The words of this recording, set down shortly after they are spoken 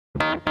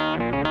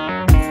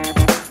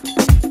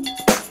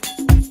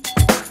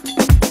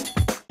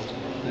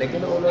Okay,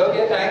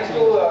 thanks to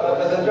the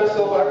presenters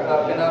so far,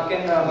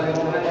 Pinakin,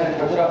 Manimohan and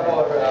Harsha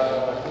for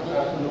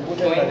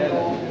showing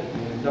you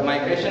the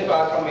migration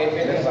path from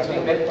 8-bit and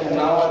 16-bit. And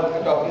now I'll be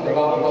talking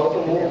about how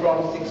to move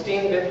from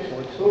 16-bit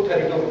to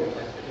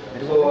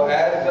 32-bit. So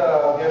as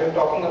we have been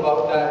talking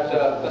about that,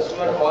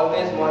 customer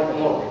always wants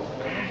more.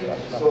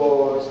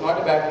 So it's not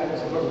a bad thing,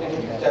 it's a good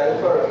thing to tell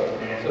for.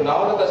 So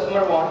now the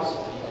customer wants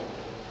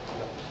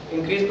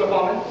increased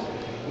performance,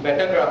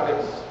 better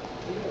graphics,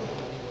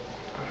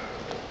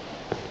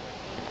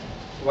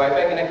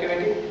 Wi-Fi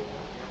connectivity,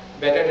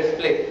 better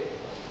display,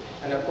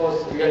 and of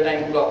course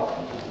real-time clock.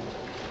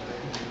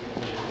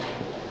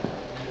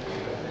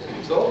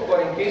 So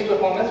for increased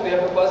performance, we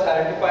have to first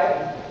identify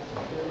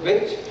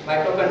which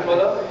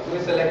microcontroller to be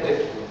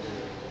selected.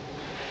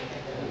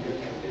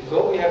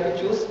 So we have to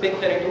choose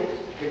PIC32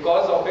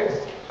 because of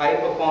its high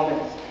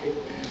performance. It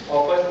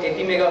offers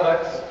 80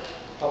 megahertz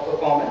of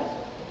performance.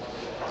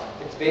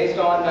 It's based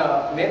on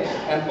MIPS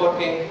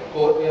M4K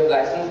core. We have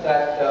licensed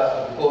that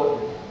core.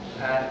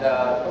 And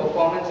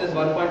performance is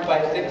 1.56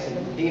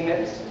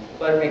 DMIPS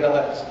per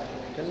megahertz.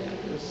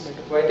 It's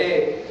quite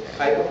a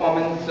high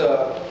performance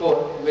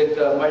core with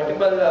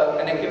multiple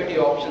connectivity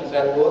options.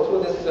 I'll go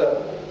through this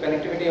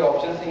connectivity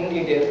options in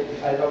detail.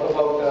 I'll talk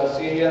about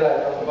serial,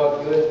 I'll talk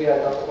about USB,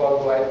 I'll talk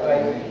about Wi-Fi,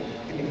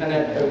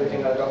 Ethernet,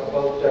 everything. I'll talk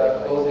about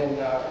those in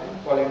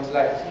following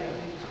slides.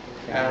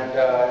 And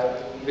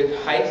with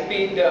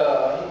high-speed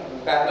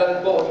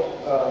parallel port,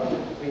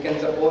 we can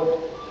support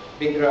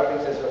big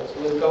graphics as well. So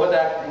we'll cover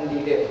that in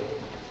detail.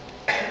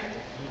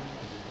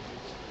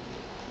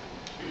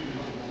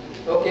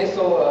 Okay,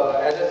 so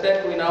as I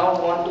said, we now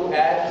want to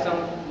add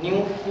some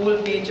new cool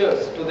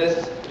features to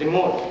this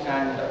remote,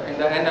 and in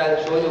the end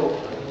I'll show you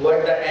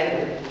what the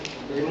end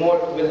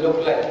remote will look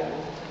like.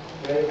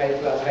 Very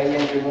high-class,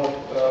 high-end remote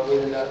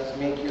will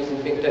make using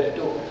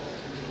PIC32.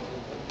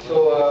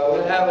 So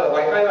we'll have a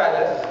Wi-Fi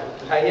wireless,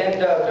 high-end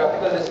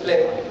graphical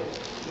display,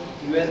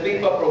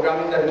 USB for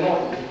programming the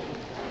remote,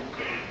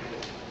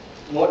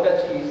 more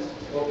touch keys,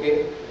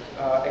 okay,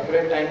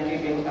 accurate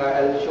timekeeping.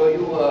 I'll show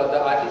you the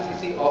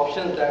RTCC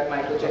options that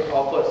Microchip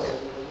offers.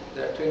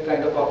 There are three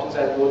kind of options.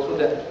 I'll go through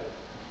them.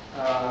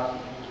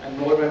 And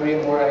more memory,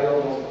 more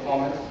I/O, more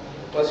performance.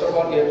 First of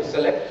all, we have to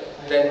select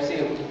the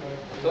MCU.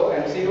 So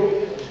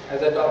MCU,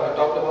 as I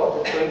talked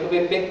about, it's going to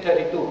be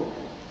PIC32.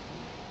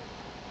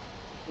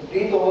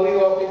 Brief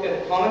overview of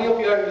PIC32. How many of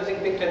you are using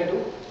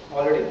PIC32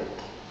 already?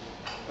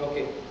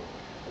 Okay.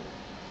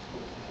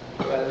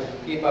 I'll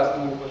keep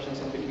asking you questions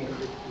in between.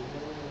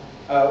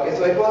 Okay,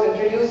 so it was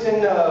introduced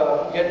in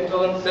year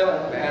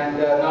 2007, and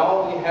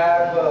now we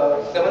have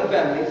 7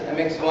 families: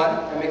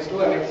 MX1, MX2,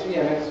 MX3,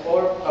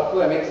 MX4, up to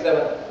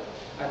MX7.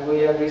 And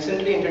we have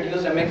recently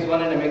introduced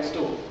MX1 and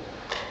MX2.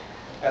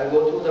 I'll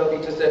go through the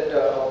feature set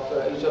of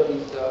each of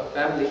these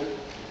families.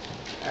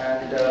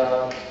 And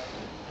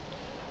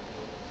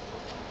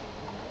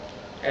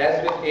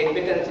as with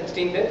 8-bit and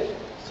 16-bit,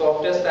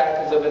 software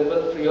stack is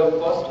available free of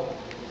cost.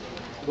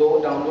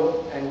 Go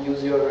download and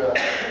use your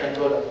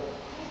controller,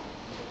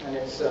 and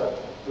it's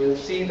we'll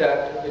see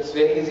that it's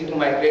very easy to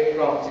migrate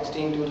from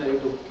 16 to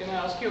 32. Can I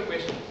ask you a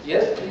question?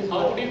 Yes, please.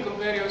 How would you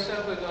compare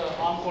yourself with the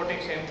ARM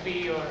Cortex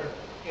M3 or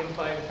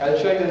M5? I'll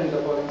show you in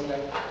the following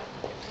slide.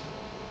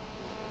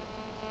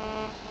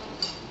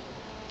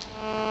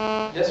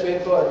 Just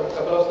wait for a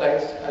couple of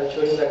slides. I'll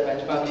show you that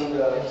benchmarking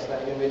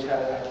slide in which I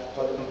have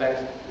for the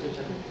comparison.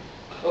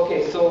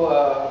 Okay, so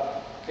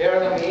here are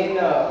the main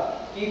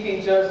key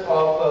features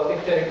of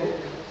PIC32.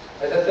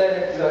 As I said,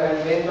 it's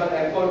based on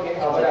M4K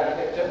hardware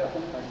architecture,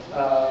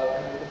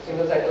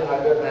 single cycle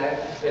hardware NAND,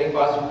 very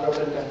fast interrupt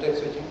and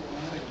context switching.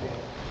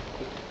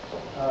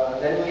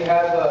 Then we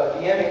have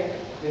DMA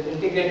with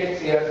integrated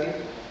CRC,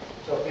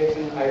 which operates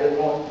in idle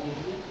mode.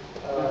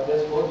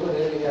 Just go through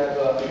this. We have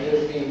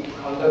USB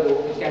on the go,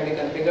 which can be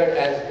configured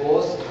as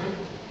ghost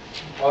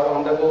or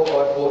on the go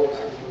or both.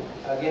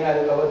 Again, I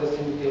will cover this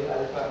in detail.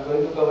 I'm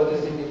going to cover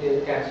this in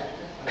detail. Cache.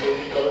 I'm going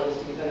to cover this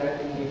Ethernet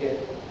in detail.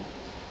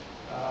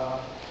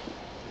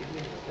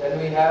 Then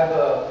we have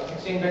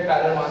 16-bit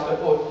parallel master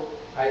port,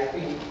 high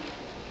speed.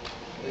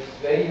 It's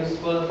very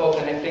useful for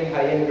connecting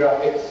high-end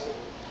graphics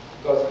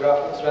because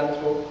graphics run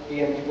through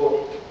PMD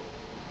port.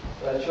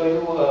 So I'll show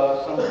you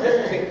some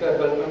specific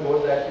development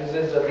board that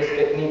uses this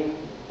technique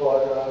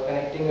for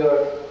connecting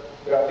your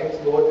graphics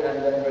board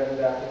and then running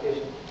the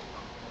application.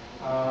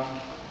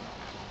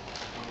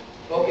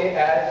 Okay,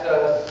 as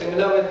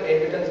similar with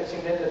 8-bit and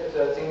 16-bit, it's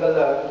a single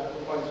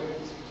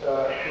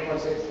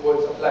 2.6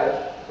 volt supply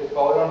with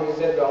power on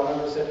reset, ground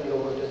on reset, and low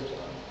voltage.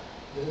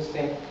 This is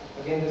same.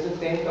 Again, this is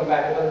same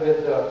compatible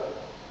with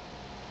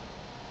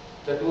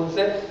the tool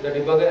set, the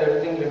debugger,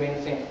 everything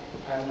remains same.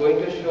 I'm going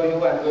to show you,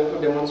 I'm going to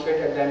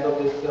demonstrate at the end of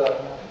this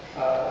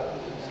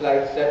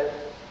slide set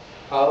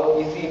how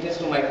easy it is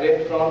to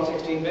migrate from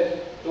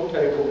 16-bit to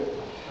 32-bit.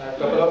 A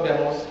couple of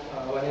demos.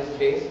 One is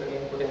base,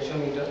 again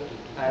potentiometer,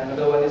 and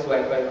another one is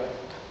Wi-Fi.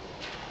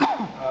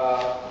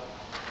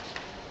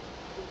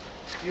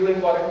 Few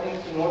important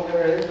things to note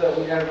here is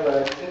we have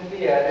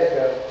recently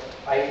added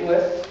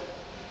I2S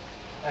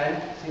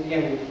and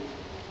CDMU.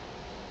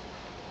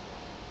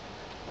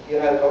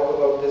 Here I'll talk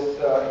about this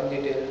in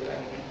detail in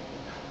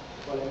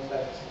following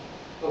slides.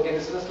 Okay,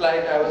 this is the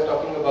slide I was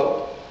talking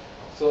about.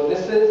 So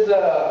this is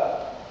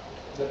the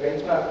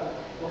benchmark.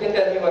 Who can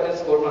tell me what is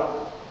score mark?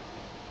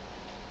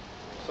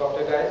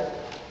 Software guys?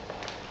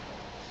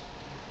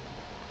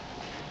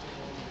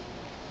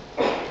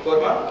 Score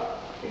mark?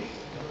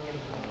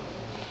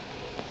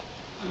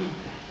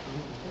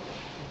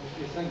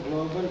 It's a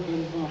global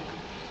benchmark.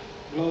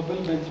 Global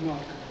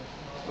benchmark.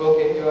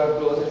 Okay, you are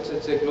close.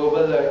 It's a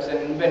global, it's an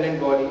independent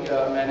body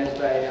managed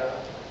by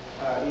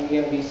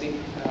EMBC,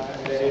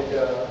 embedded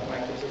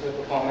Microchip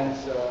Performance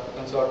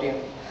Consortium.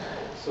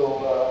 So,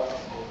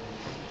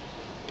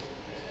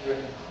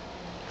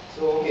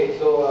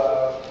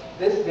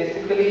 this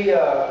basically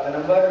the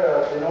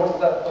number denotes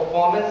the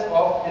performance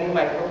of any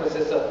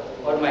microprocessor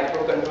or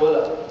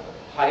microcontroller.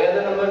 Higher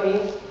the number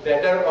means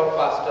better or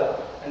faster,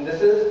 and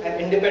this is an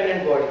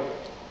independent body.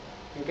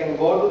 You can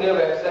go to their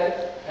website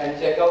and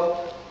check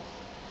out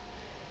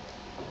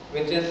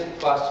which is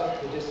faster,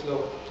 which is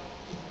slow.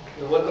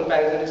 The whole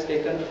comparison is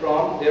taken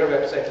from their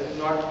website. It is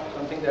not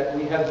something that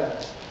we have done.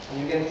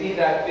 And you can see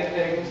that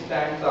PIC32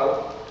 stands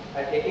out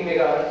at 80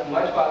 MHz,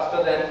 much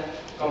faster than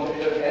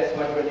competitor S,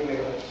 120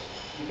 MHz.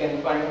 You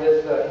can find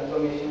this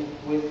information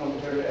who is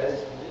competitor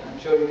S. I'm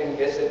sure you can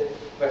guess it,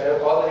 but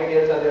all the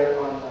details are there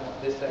on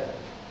this side.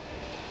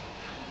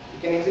 You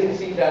can easily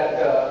see that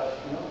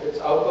it's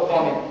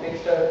outperforming.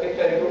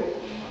 PIC32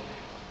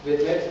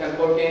 with its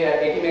M4K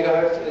at 80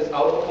 MHz is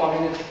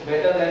outperforming. It's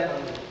better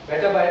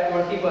by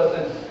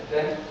 20%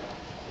 than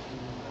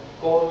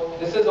core.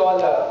 This is all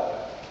our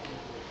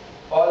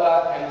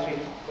M3,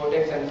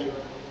 Cortex M3.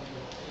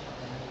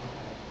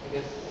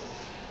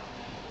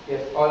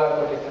 Yes, all are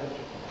Cortex M3.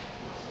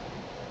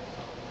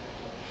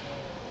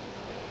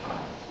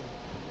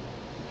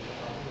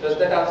 Does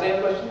that answer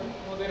your question?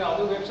 No, there are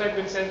other website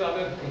which says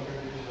other things.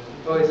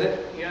 Oh, is it?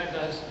 Yeah, it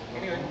does.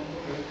 Anyway.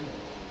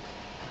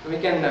 We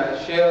can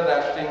share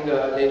that thing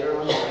later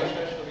on.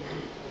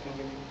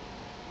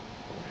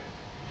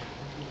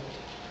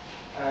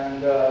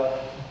 And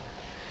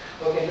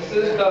okay, this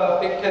is the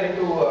PIC32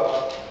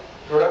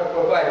 product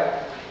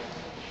profile.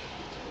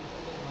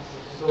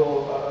 So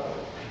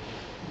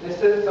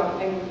this is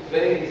something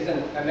very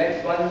recent,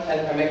 MX1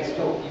 and MX2.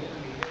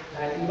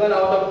 And even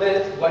out of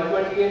this,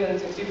 128 and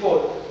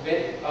 64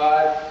 bit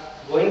are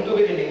going to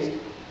be released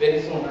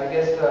very soon. I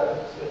guess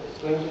it's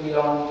going to be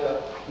launched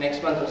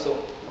next month or so.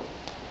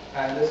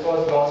 And this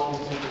was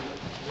launched recently.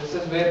 This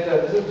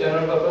is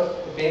general purpose,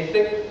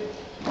 basic,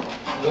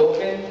 low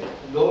pin,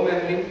 low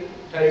memory,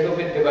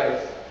 32-bit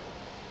device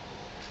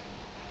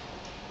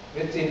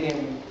with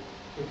CDMU.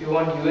 If you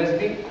want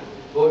USB,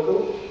 go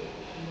to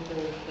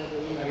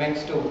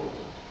MX2.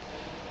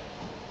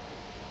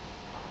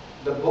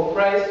 The book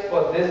price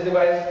for this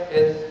device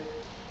is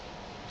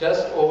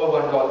just over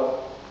 $1.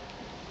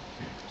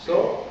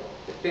 So,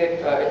 a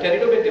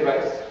 32-bit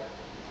device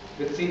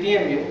with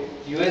CDMU,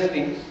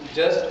 USB,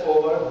 just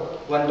over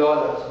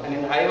 $1, and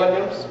in high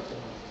volumes,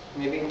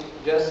 maybe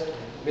just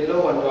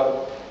below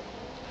 $1.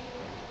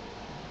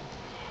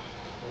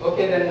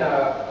 Okay, then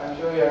I'm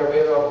sure you are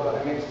aware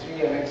of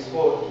MX3,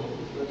 MX4,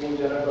 using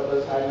general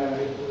purpose high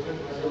memory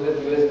with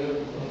USB.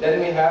 Then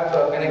we have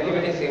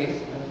connectivity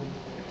series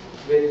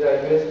with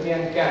USB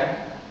and CAN,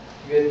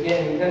 USB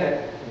and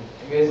Ethernet,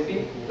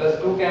 USB plus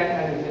 2 CAN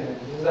and Ethernet.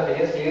 This is the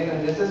highest series,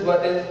 and this is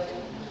what is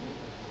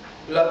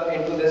plugged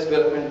into this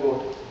development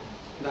board,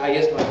 the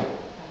highest one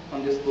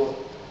on this board.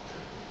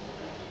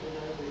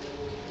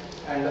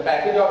 And the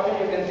package option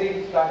you can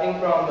see starting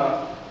from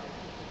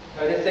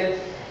 36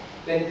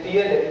 pin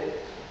PLA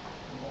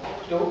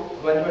to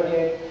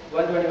 128,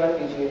 121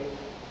 PGA.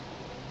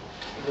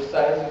 The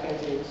size you can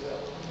see is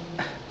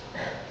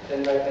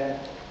 10 by 10.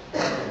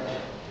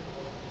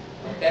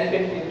 10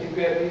 pin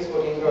TQFP is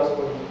 14 cross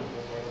 14.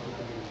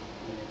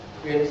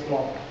 Really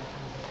small.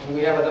 And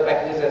we have other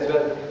packages as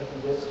well. You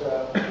can just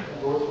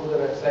go through the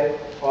website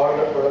or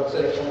the product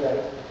selection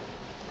guide.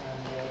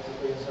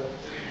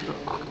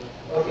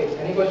 Okay,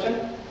 any question?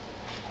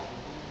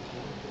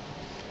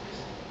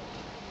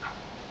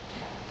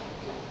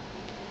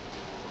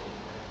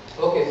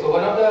 Okay, so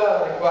one of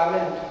the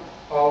requirements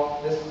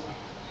of this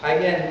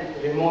high-end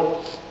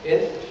remote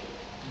is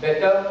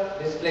better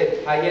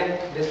display, high-end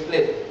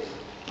display.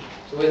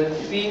 So we'll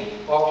see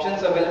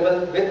options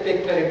available with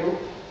PIC32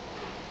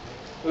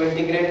 to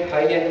integrate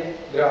high-end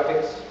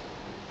graphics.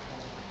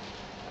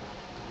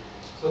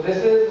 So this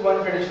is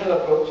one traditional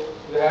approach.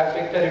 You have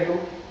PIC32,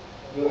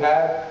 you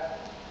have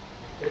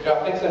a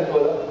graphics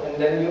controller, and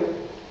then you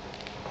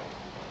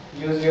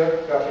use your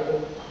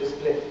graphical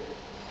display.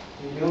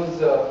 You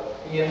use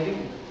PMD,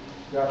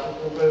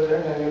 graphical controller,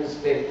 and you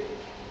display.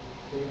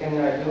 So you can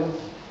use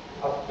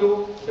up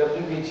to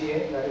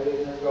WBGA, that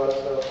is across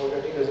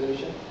 430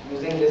 resolution,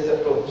 using this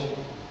approach.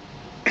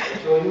 I'll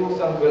show you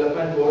some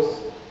development boards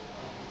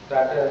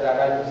that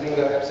are using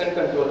an absent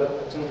controller,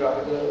 absent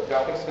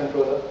graphics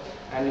controller,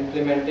 and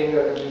implementing a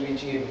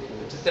WBGA.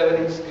 It's a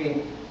 7-inch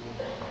screen.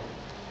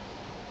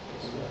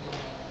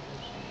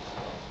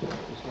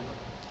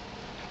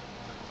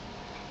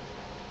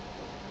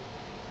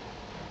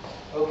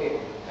 Okay,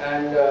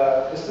 and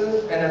this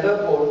is another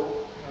board,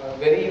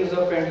 very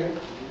user friendly.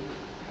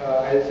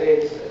 I'll say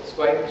it's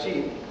quite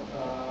cheap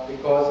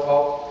because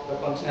of the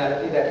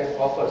functionality that it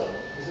offers.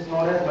 This is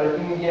known as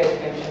multimedia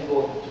extension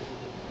board.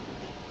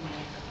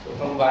 So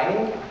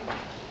combined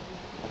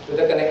with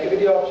the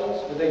connectivity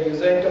options, with the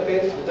user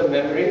interface, with the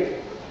memory,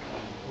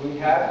 we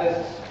have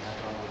this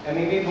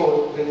MEV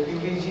board with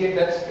UVGA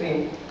touch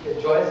screen,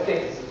 a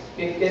joystick,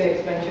 pigtail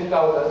expansion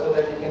counter so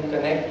that you can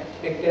connect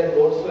pigtail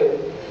boards to it.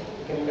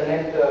 You can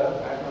connect,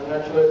 I'm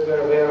not sure if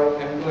you're aware of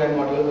M2M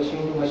module,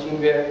 machine to machine,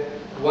 where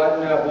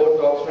one board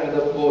talks to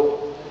another board.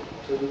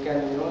 So you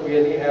can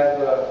really have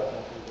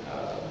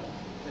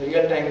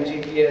real-time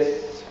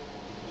GPS,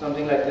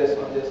 something like this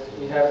on this.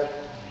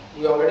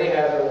 We already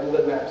have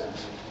Google Maps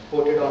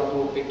ported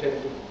onto pigtail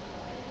 2.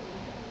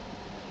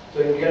 So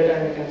in real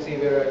time you can see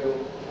where are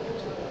you.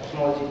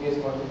 Small GPS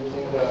module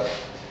using the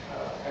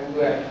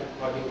M2M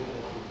module.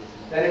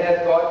 Then it has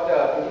got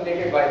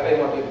integrated Wi-Fi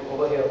module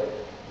over here.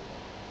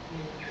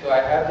 So I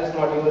have this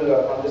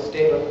module on this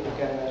table. You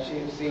can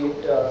see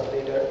it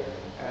later.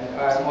 And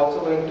I'm also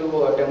going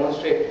to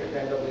demonstrate at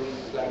the end of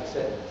this slide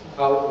set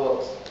how it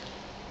works.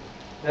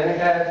 Then it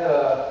has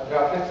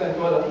graphics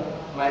controller,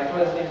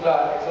 micro SD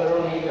card,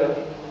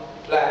 accelerometer,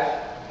 flash,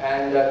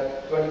 and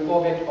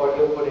 24-bit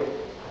audio codec.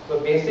 So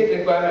basic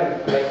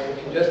requirement, like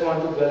if you just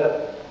want to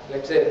develop,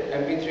 let's say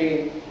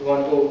MP3, you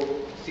want to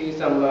see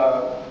some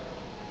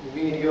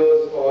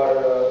videos or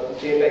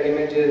JPEG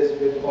images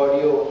with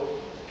audio,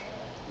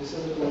 this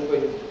is the tool for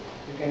you.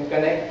 You can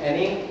connect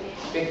any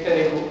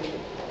pigtail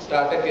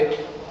starter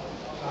kit.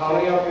 How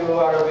many of you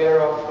are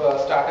aware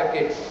of starter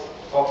kits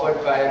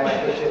offered by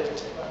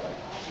Microchip?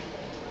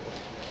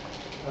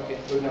 Okay,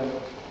 good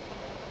number.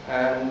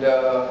 And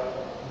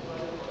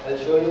I'll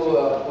show you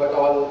what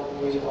all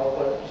we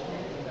offer.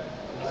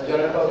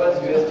 General purpose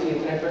USB,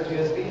 Ethernet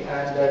USB,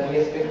 and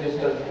DSPIC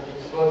digital.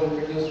 This was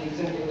introduced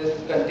recently. This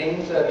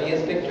contains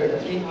DSPIC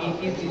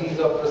 33EP series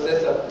of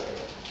processor,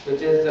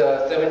 which is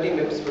 70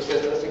 MIPS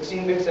processor,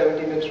 16-bit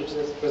 70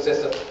 MIPS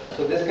processor.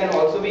 So this can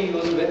also be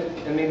used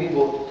with MEV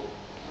board.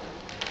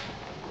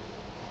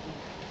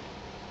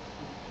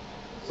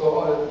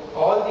 So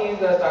all these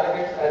starter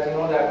kits, as you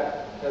know,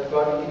 that has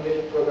got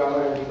integrated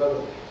programmer and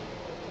debugger.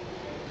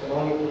 So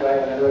no need to buy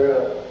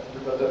another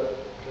debugger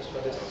just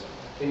for this.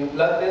 So you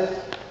plug this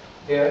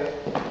here,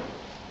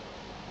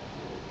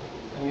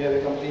 and you have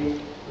a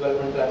complete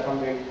development platform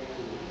ready.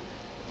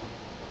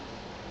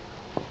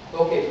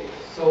 Okay,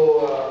 so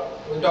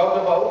we talked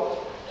about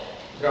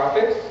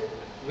graphics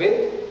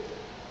with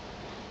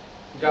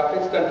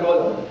graphics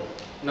controller.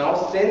 Now,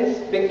 since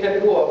pigtail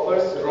 2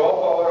 offers raw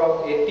power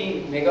of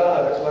 80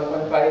 megahertz,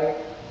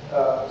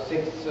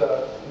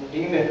 1.56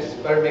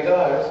 DMIPS per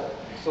megahertz,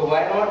 so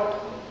why not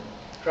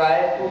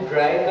try to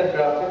drive the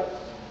graphics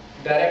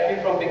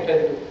directly from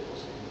pigtail 2?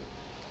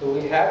 So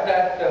we have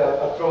that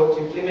approach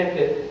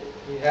implemented.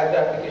 We have the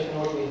application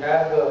note, we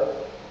have the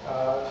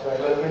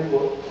development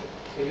board.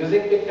 So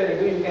using pigtail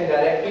 2, you can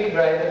directly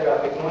drive the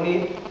graphics. No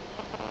need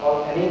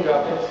of any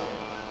graphics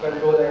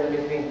controller in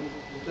between.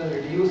 It will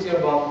reduce your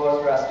BOM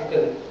cost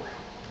drastically.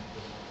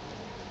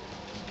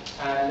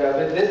 And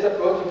with this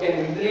approach, you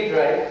can easily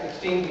drive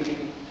 16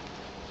 dB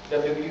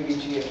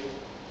WQVGA.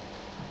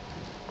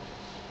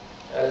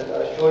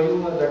 I'll show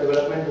you the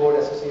development board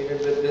associated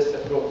with this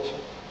approach.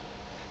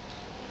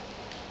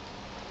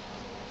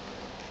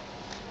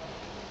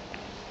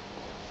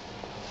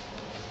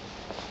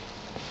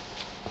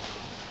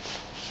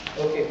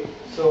 Okay,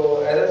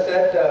 so as I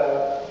said,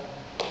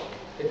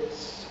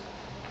 it's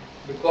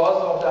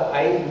because of the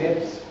high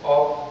MIPS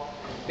of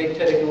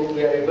pigtail 2,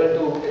 we are able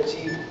to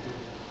achieve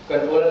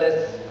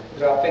controllerless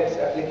graphics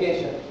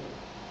application.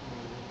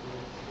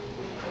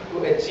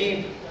 To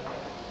achieve,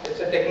 it's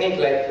a technique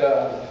like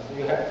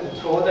you have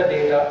to throw the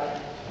data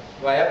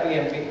via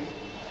PMP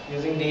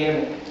using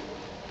DMA.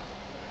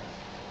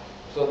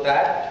 So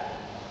that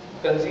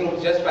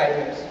consumes just 5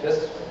 MIPS,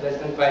 just less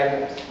than 5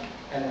 MIPS,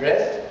 and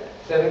rest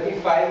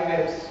 75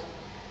 MIPS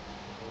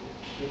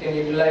you can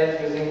utilize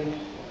using,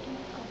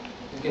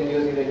 you can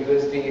use either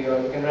USB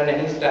or you can run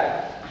any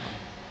stack.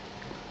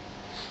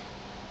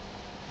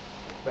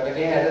 But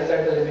again, as I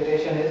said, the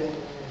limitation is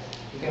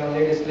you can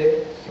only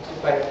display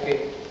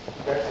 65K.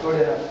 That's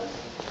good enough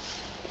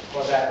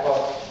for that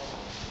cost.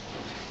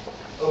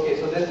 Okay,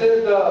 so this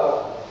is the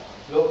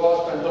low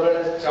cost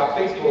controllerless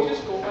graphics board. Can you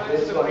just go back to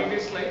the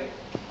previous slide?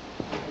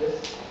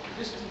 Yes.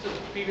 Just to the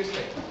previous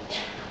slide.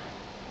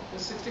 The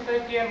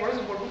 65K, and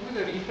what would be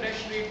the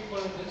refresh rate for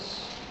this?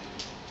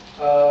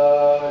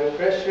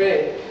 Refresh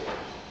rate.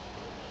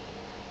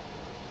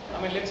 I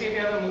mean, let's say if you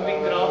have a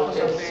moving graph or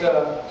something.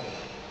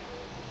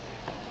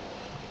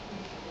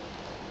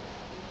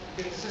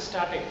 This is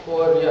static.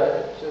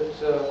 It's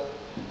So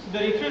the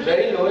refresh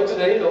very low. It's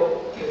very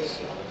low. It's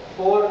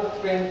 4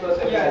 frames per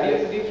second. Yeah,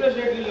 the refresh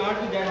rate will not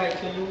be that high,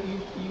 so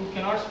you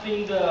cannot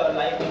stream the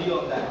live video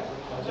on that.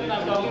 So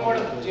I'm talking about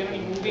a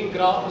generally moving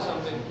graph or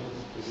something.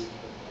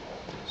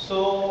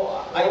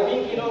 So I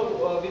think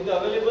with the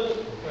available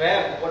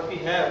RAM what we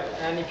have,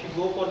 and if you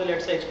go for the,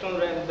 let's say, external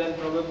RAM, then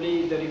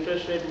probably the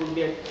refresh rate would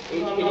be at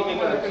 80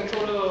 megahertz.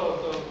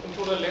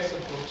 Controller-less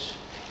approach.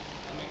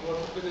 I mean, what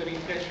would be the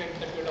refresh rate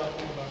that you're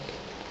talking about?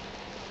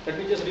 Let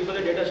me just refer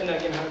the data sheet. I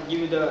can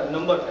give you the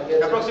number,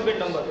 approximate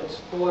number. It's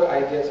 4,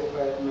 I guess, if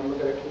I remember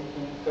correctly.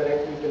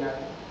 Correct me,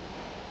 Pinaki.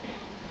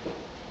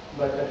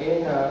 But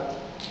again,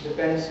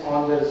 depends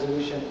on the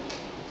resolution.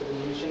 If the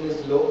resolution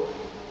is low,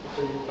 it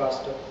will be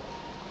faster.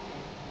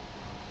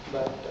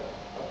 But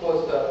of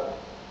course,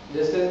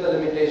 this is the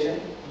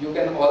limitation. You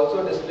can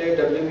also display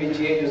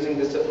WVGA using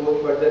this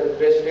approach, but the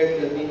refresh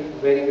rate will be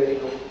very, very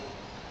low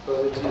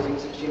because it's using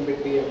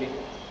 16-bit PMD.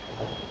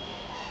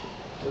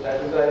 So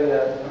that is why we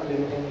are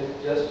limiting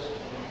it just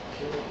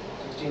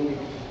 16 bit.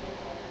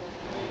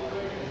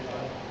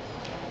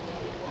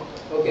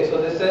 Okay, so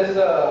this is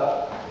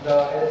the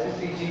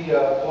LCCG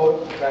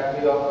port that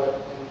we offer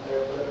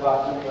for the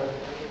part number,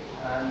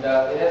 and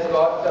it has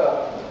got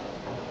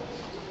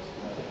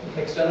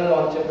external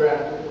on-chip RAM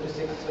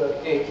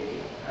 256K,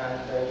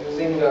 and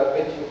using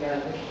which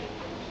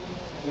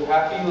you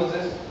have to use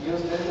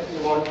this if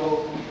you want to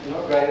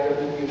drive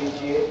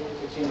WVGA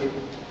 16-bit.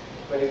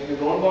 But if you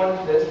don't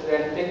want this,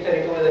 then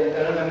PIC32 with the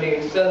internal memory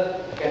itself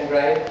can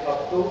drive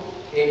up to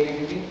 8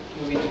 dB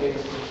UVGA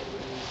display.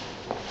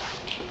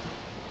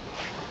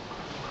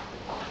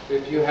 So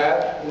if you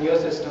have in your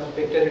system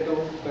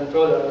PIC32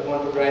 controller, you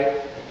want to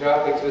drive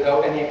graphics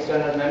without any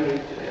external memory,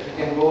 you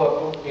can go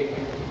up to 8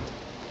 dB.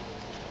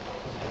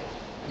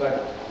 But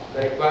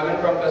the requirement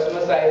from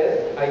customer side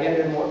is high-end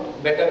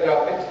remote, better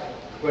graphics,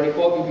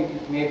 24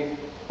 dB maybe.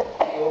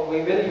 So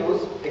we will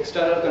use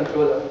external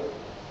controller.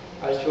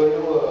 I'll show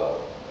you a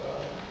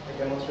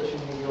demonstration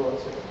video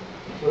also.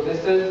 So this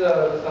is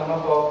the sum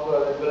up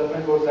of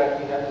development boards that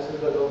we have. This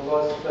is the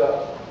low-cost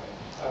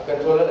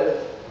controller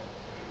list,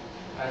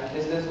 and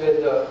this is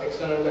with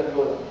external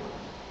controller.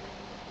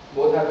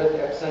 Both have with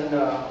Epson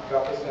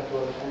graphics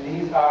controller, and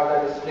these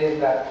are the displays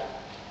that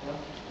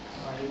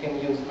you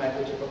can use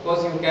Microchip. Of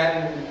course, you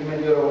can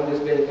implement your own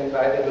display. You can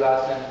buy the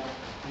glass and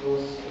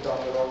use it on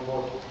your own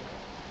board.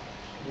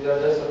 These are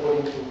just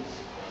supporting tools.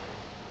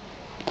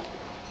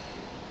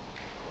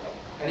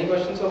 Any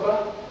questions so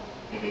far?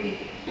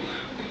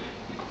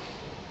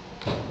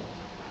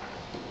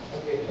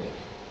 Okay.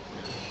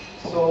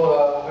 So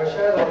Harsha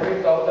has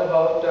already talked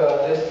about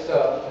this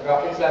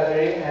graphics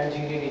library and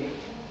GDD,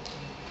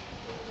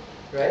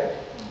 right?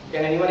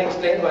 Can anyone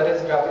explain what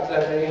is graphics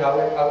library?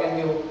 How can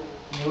you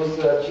use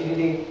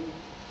GDD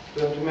to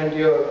implement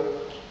your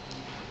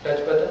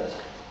touch buttons?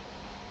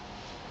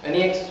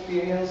 Any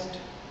experienced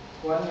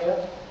one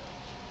here?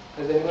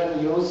 Has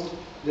anyone used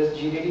this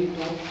GDD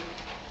tool?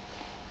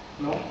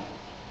 No?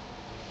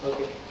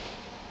 Okay.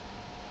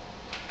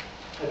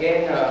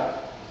 Again,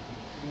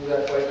 these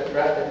are quite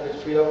attractive.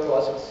 It's free of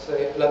cost. It's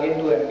a plug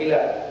into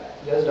MPLAB.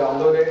 Just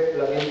download it,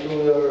 plug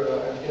into your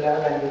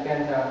MPLAB, and you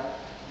can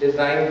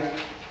design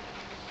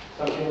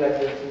something like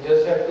this. You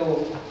just have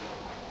to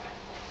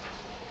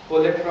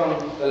pull it from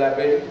the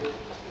library,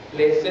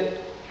 place it,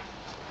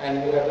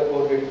 and you have the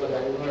code ready for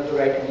that. You don't have to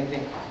write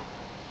anything.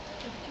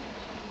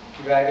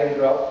 Drag and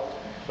drop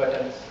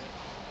buttons.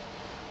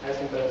 As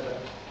simple as that.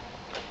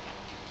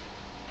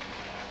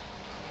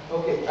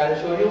 Okay, I'll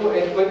show you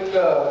a quick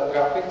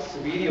graphics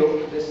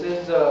video. This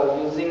is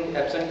using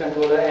Epson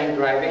controller and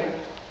driving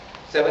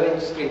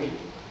 7-inch screen.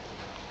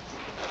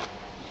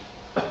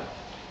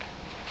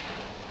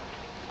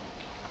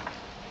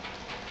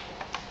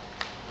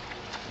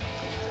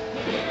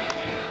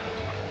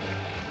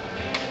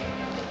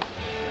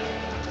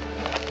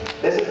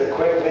 This is a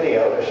quick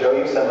video to show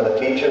you some of the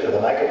features of the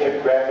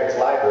Microchip graphics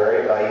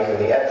library by using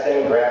the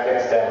Epson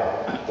graphics demo.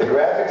 The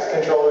graphics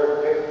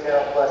controller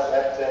Pictel Plus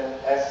Epson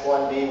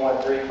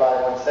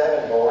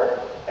S1B13517 board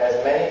has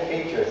many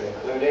features,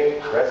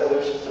 including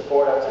resolution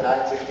support up to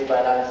 960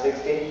 by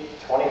 960,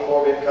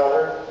 24-bit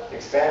color,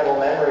 expandable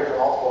memory for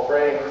multiple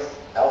frames,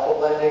 alpha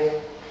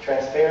blending,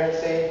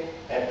 transparency,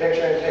 and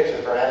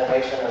picture-in-picture for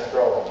animation or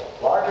scrolling.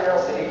 Larger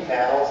LCD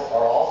panels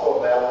are also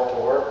available to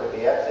work with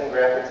the Epson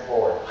graphics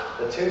board.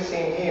 The two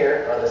seen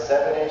here are the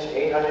 7-inch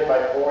 800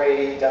 by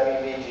 480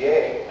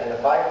 WVGA and the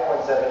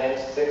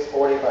 5.7-inch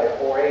 640 by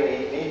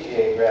 480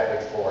 VGA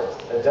graphics boards.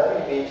 The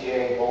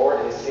WVGA board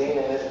is seen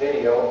in this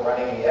video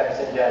running the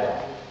Epson demo.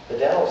 The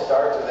demo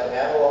starts with an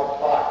analog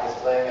clock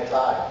displaying a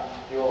time.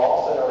 You will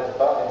also notice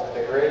buttons with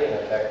a grading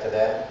effect to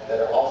them that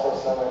are also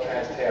somewhat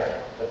transparent.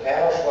 The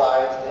panel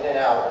slides in and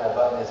out when a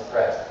button is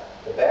pressed.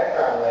 The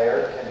background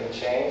layer can be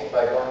changed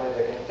by going to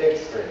the config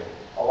screen,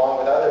 along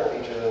with other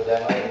features of the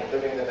demo,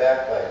 including the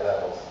backlight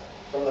levels.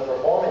 From the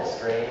performance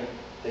screen,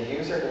 the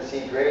user can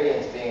see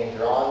gradients being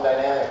drawn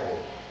dynamically.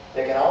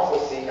 They can also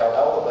see how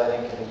alpha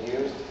blending can be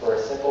used for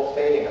a simple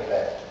fading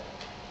effect.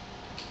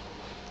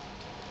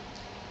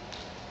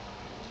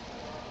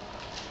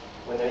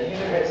 When the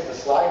user hits the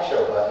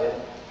slideshow button,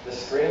 the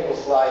screen will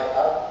slide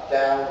up,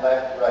 down,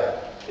 left, right.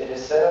 It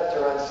is set up to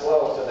run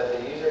slow so that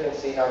the user can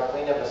see how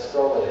clean of a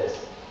scroll it is.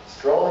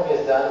 Scrolling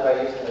is done by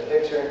using the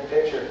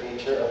picture-in-picture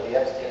feature of the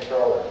EPS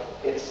controller.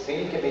 Its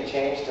speed can be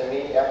changed to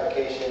meet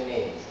application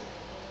needs.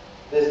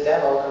 This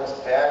demo comes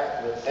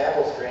packed with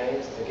sample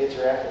screens to get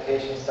your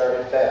application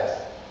started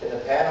fast. In the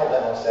panel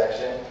demo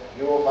section,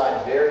 you will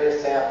find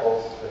various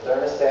samples for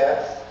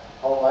thermostats,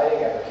 home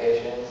lighting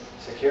applications,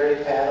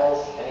 security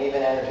panels, and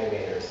even energy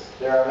meters.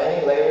 There are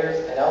many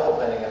layers and alpha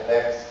blending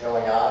effects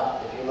going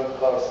on if you look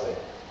closely.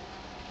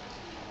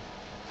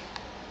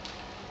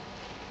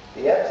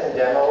 The Epson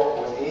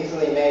demo was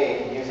easily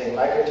made using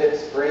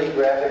Microchip's free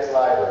graphics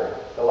library.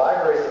 The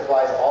library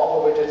supplies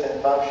all the widgets and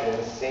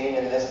functions seen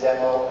in this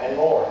demo and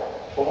more.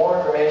 For more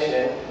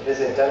information,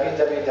 visit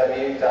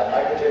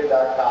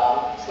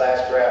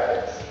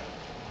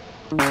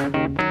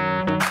www.microchip.com/graphics.